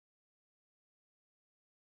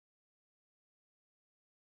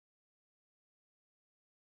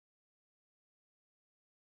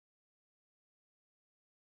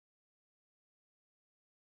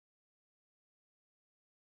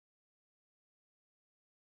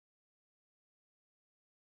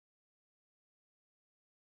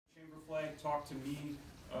flag, talk to me,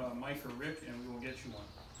 Mike or Rick, and we will get you one.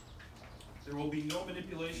 There will be no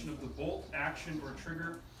manipulation of the bolt, action, or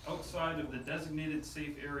trigger outside of the designated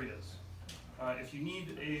safe areas. If you need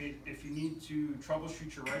to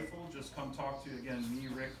troubleshoot your rifle, just come talk to, again, me,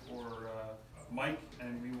 Rick, or Mike,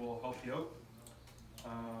 and we will help you out.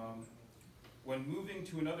 When moving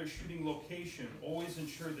to another shooting location, always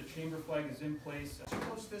ensure the chamber flag is in place.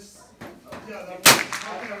 Post this. Yeah, that's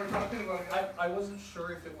what we're talking about. I wasn't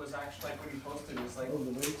sure if it was actually like when you posted it was like. Oh,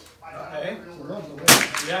 the weight. Okay. I love the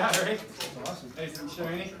weight. Yeah, right. That's awesome. Nice and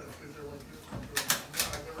shiny.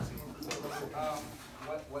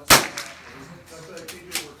 What's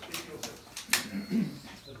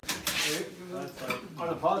On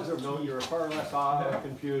a positive note, you're far less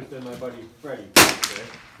confused than my buddy Freddie.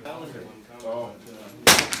 That was your one. Oh.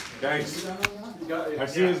 Thanks. I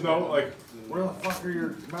see his note, like, where the fuck are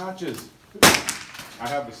your matches? I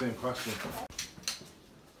have the same question.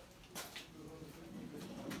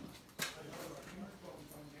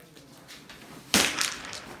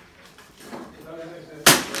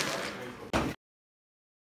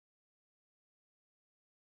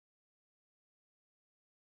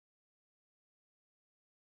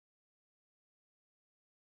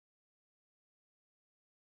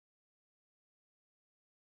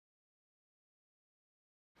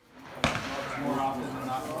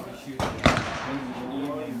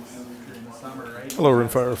 Hello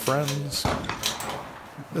Rimfire friends.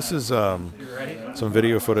 This is some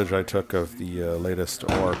video footage I took of the latest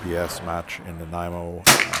ORPS match in Nanaimo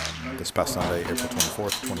this past Sunday, April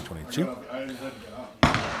 24th, 2022.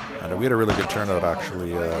 And we had a really good turnout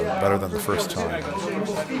actually, better than the first time.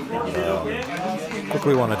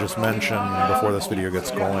 Quickly want to just mention before this video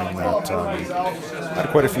gets going that I had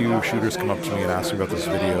quite a few shooters come up to me and ask me about this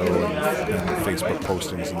video and Facebook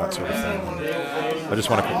postings and that sort of thing. And I just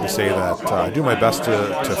want to quickly say that I do my best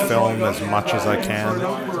to film as much as I can,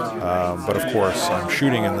 but of course I'm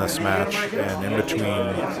shooting in this match, and in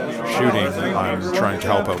between shooting I'm trying to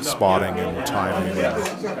help out spotting and timing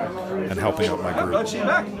and helping out my group.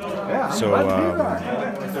 So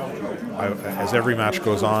as every match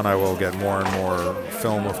goes on, I will get more and more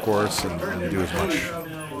film, of course, and do as much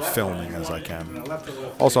filming as I can.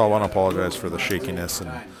 Also, I want to apologize for the shakiness, and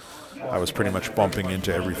I was pretty much bumping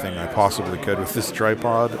into everything I possibly could with this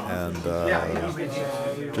tripod, and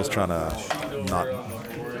just trying to not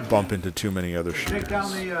bump into too many other shooters.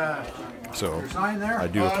 So I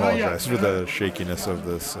do apologize for the shakiness of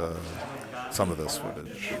this, some of this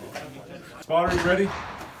footage. Spotter, you ready?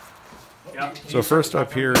 So first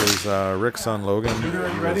up here is Rick's son Logan. He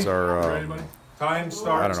was our, Time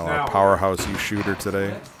starts I don't know, our powerhouse shooter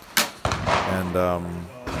today. And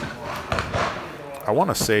I want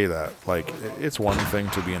to say that, like, it's one thing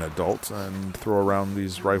to be an adult and throw around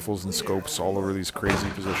these rifles and scopes all over these crazy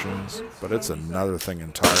positions, but it's another thing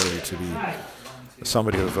entirely to be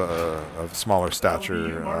somebody of smaller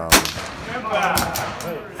stature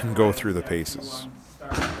and go through the paces.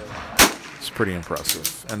 It's pretty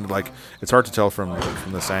impressive, and like it's hard to tell from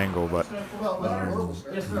this angle, but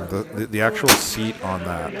the actual seat on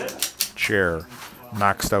that chair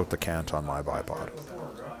maxed out the cant on my bipod,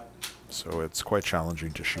 so it's quite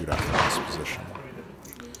challenging to shoot after this position.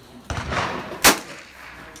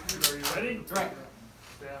 Are you ready?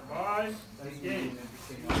 Stand by. Engage.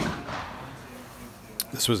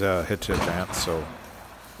 This was a hit to advance, so.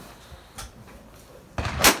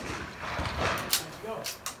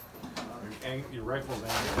 Your rifle's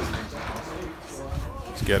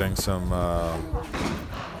He's getting some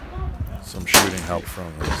shooting help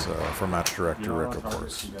from his from match director Rick, of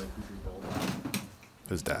course,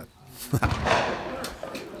 his dad.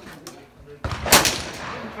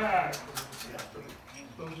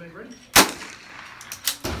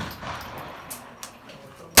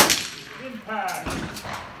 Impact.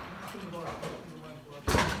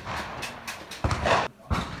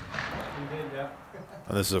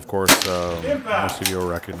 And this is, of course, most of you will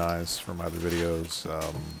recognize from other videos.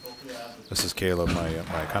 This is Caleb, my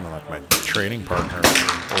kind of like my training partner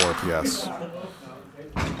for ORPS.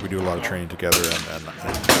 We do a lot of training together, and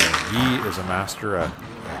he is a master at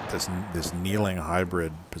this kneeling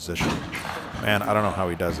hybrid position. Man, I don't know how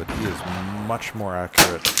he does it. He is much more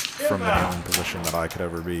accurate from the kneeling position than I could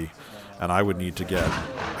ever be, and I would need to get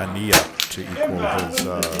a knee up to equal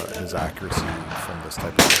his accuracy from this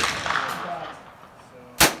type of position.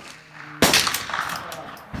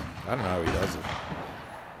 I don't know how he does it.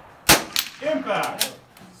 Impact.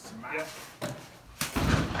 Yep.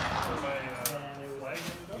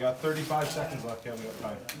 You got 35 seconds left, Kevin. We got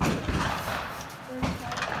time.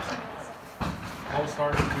 All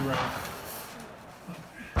started 2 rounds.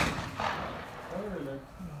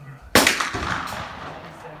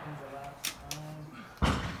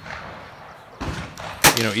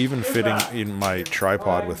 you know, even fitting in my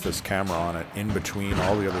tripod with this camera on it in between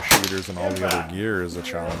all the other shooters and all the other gear is a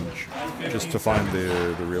challenge. Just to find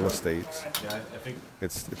the real estate. Yeah, I think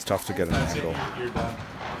It's tough to get an angle. you're done.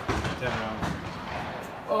 10 rounds.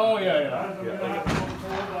 Oh, yeah.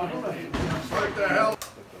 What the hell?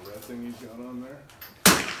 The red thing he's got on there.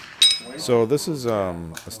 So this is a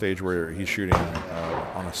stage where he's shooting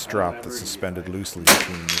on a strap that's suspended loosely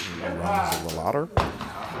between the rungs of the ladder,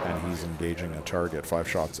 and he's engaging a target, 5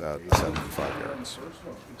 shots at 75 yards.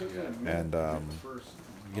 And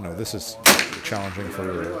you know, this is challenging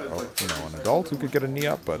for you know, an adult who could get a knee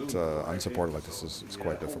up, but unsupported like this is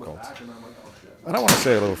quite difficult. And I want to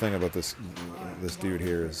say a little thing about this dude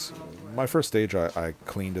here is my first stage I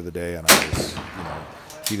cleaned of the day, and I was, you know,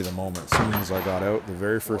 heat of the moment. As soon as I got out, the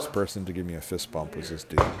very first person to give me a fist bump was this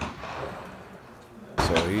dude.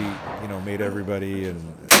 So he, you know, made everybody and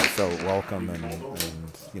felt welcome and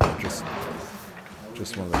you know, just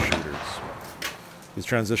one of the shooters. He's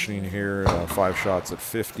transitioning here, 5 shots at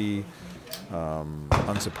 50,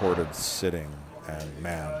 unsupported sitting, and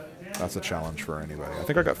man, that's a challenge for anybody. I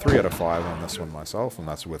think I got 3 out of 5 on this one myself, and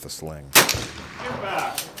that's with a sling.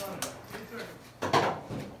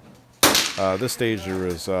 This stage there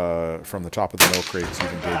was, from the top of the milk crates,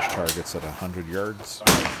 you've engaged targets at 100 yards,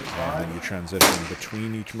 and then you transition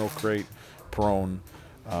between each milk crate, prone,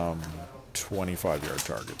 25-yard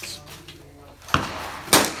targets.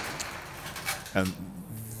 And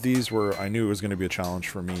these were, I knew it was going to be a challenge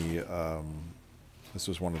for me. This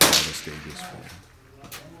was one of the hardest stages for me.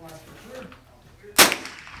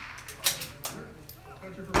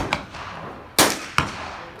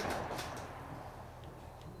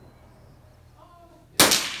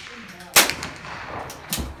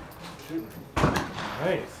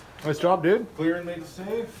 Nice job, dude. Clear and make the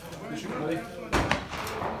save. Good shoot, buddy.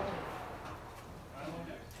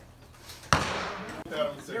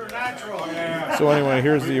 You're natural. Yeah. So anyway,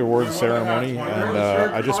 here's the awards ceremony, and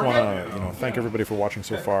I just want to, you know, thank everybody for watching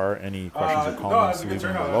so far. Any questions or comments, leave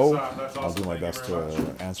them below. I'll do my best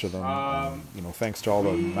to answer them. And, you know, thanks to all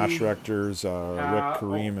the match directors, Rick,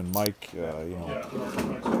 Kareem, and Mike. You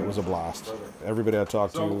know, it was a blast. Everybody I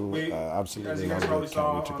talked to absolutely loved it.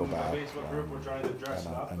 Can't wait to go back. And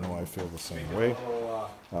I know I feel the same way.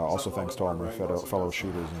 Also, thanks to all my fellow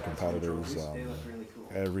shooters and competitors.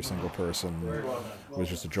 Every single person was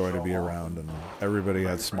just a joy to be around, and everybody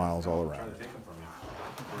had smiles all around.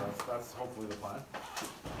 That's hopefully the plan.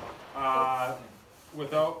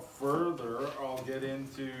 Without further, I'll get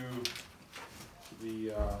into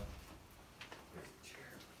the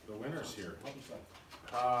winners here.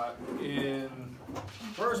 In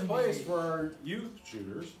first place for our youth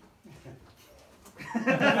shooters.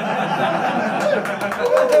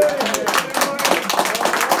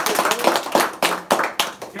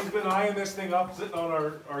 He's been eyeing this thing up, sitting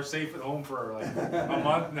on our safe at home for like a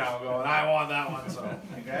month now, going, I want that one, so.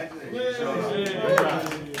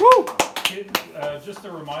 Congratulations. Woo! Just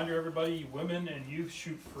a reminder, everybody, women and youth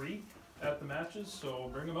shoot free at the matches, so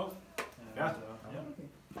bring them out. And, Yeah. Yeah.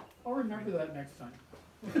 I'll remember that next time.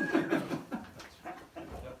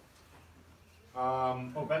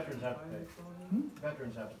 Oh, veterans have to pay.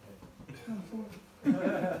 Veterans have to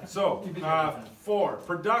pay. So, for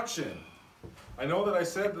production, I know that I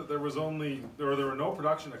said that there were no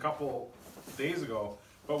production a couple days ago,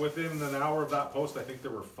 but within an hour of that post, I think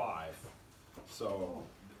there were 5. So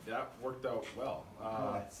that worked out well.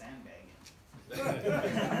 Sandbag.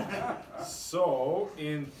 So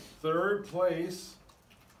in third place,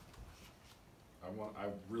 I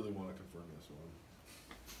really want to confirm this one.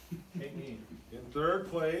 In third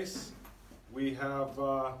place, we have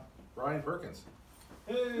Brian Perkins.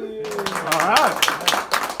 Hey! All right.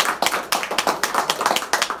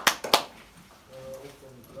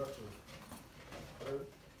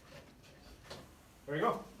 There you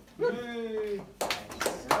go. Yay! If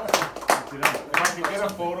I could get a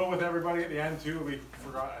photo with everybody at the end too, we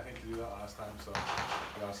forgot, I think, to do that last time, so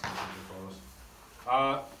we asked them to do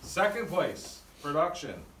photos. Second place,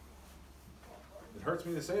 production. It hurts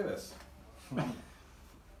me to say this.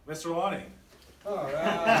 Mr. Lonnie. All right.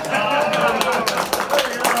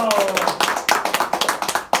 There you go.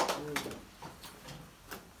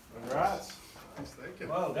 Congrats.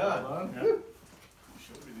 Well done.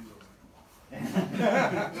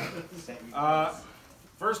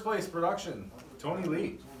 First place, production, Tony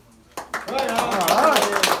Lee. Right on.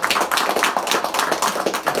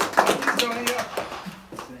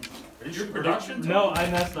 Are you shooting production? No, I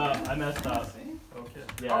messed up. Okay.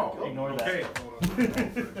 Yeah, Oh, ignore okay. that.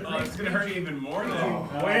 Oh, it's gonna hurt you even more though.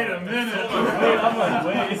 Wait a minute. Wait, I'm like,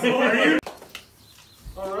 wait.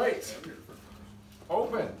 All right.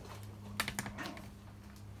 Open.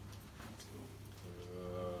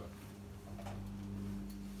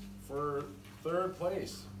 for third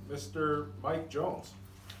place, Mr. Mike Jones.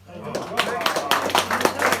 Are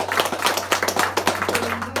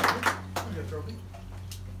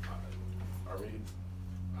we?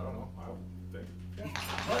 I don't know. I would think.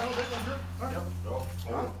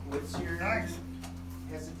 What's your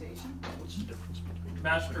hesitation?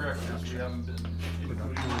 Match directors, we haven't been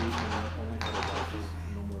including,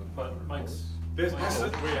 but Mike's, This is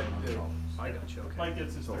I got you, okay. Mike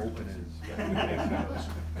gets his third place.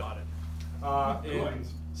 Got it. in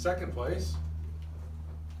second place,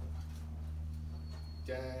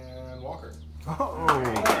 Dan Walker. There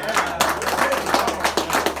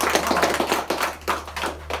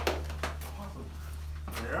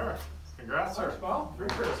you are. Congrats, sir.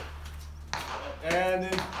 And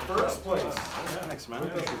in first place, Thanks, man.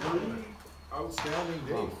 outstanding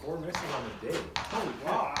day, 4 missing on the day. Holy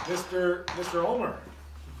wow. Mr. Ulmer.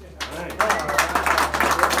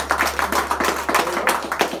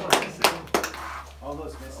 All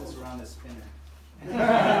those misses were on the spinner.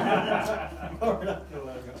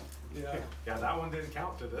 Yeah, that one didn't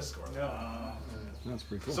count to this score. That's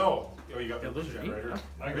pretty cool. So, you got the generator.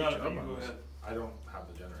 I got it, you go ahead. I don't have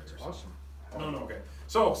the generator. So. Awesome. No. Okay.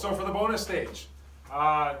 So for the bonus stage,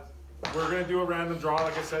 we're gonna do a random draw.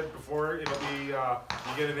 Like I said before, it'll be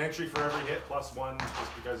you get an entry for every hit plus 1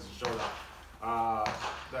 just because it showed up.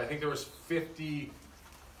 I think there was 50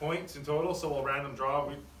 points in total, so we'll random draw.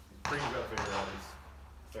 Cream's gotta figure out it's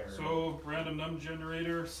fair. So, random num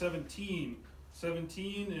generator, 17.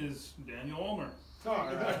 17 is Daniel Ulmer. So,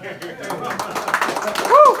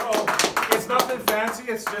 it's nothing fancy.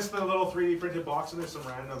 It's just a little 3D printed box, and there's some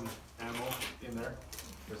random ammo in there.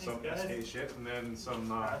 There's some SK shit, and then some.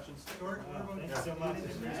 Thanks so much.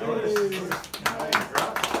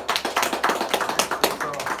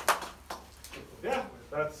 Yeah,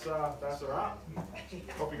 that's a wrap.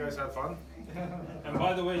 Hope you guys had fun. And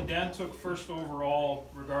by the way, Dan took first overall,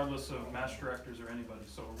 regardless of match directors or anybody,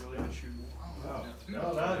 so really good shoot.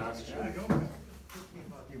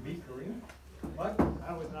 You beat Korea? What?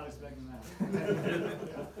 I was not expecting that.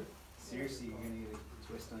 Seriously, you're gonna need a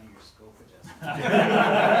twist on your scope adjustment.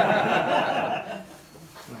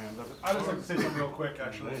 I'd just like to say something real quick,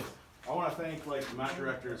 actually. I want to thank the match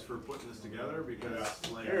directors for putting this together because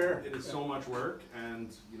it is so much work,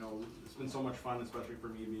 and it's been so much fun, especially for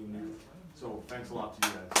me being new. So thanks a lot to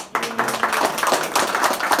you guys.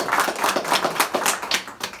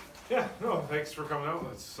 Yeah, no, thanks for coming out.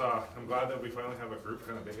 I'm glad that we finally have a group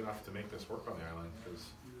kind of big enough to make this work on the island,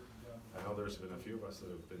 because I know there's been a few of us that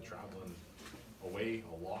have been traveling away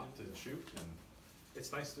a lot to shoot, and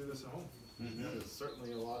it's nice to do this at home. It's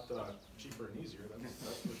certainly a lot cheaper and easier,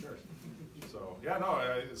 that's for sure. So, yeah, no,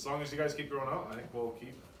 as long as you guys keep growing out, I think we'll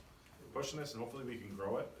keep pushing this, and hopefully we can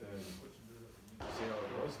grow it and see how it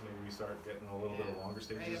goes. Maybe we start getting a little bit of longer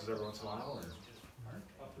stages every once in a while, and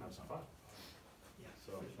have some fun.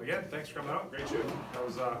 So, again, thanks for coming out. Great shoot. That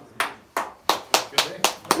was a good day.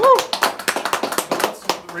 Woo!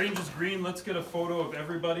 The range is green. Let's get a photo of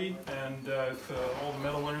everybody, and if all the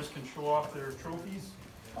medal winners can show off their trophies.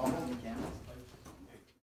 All the cameras.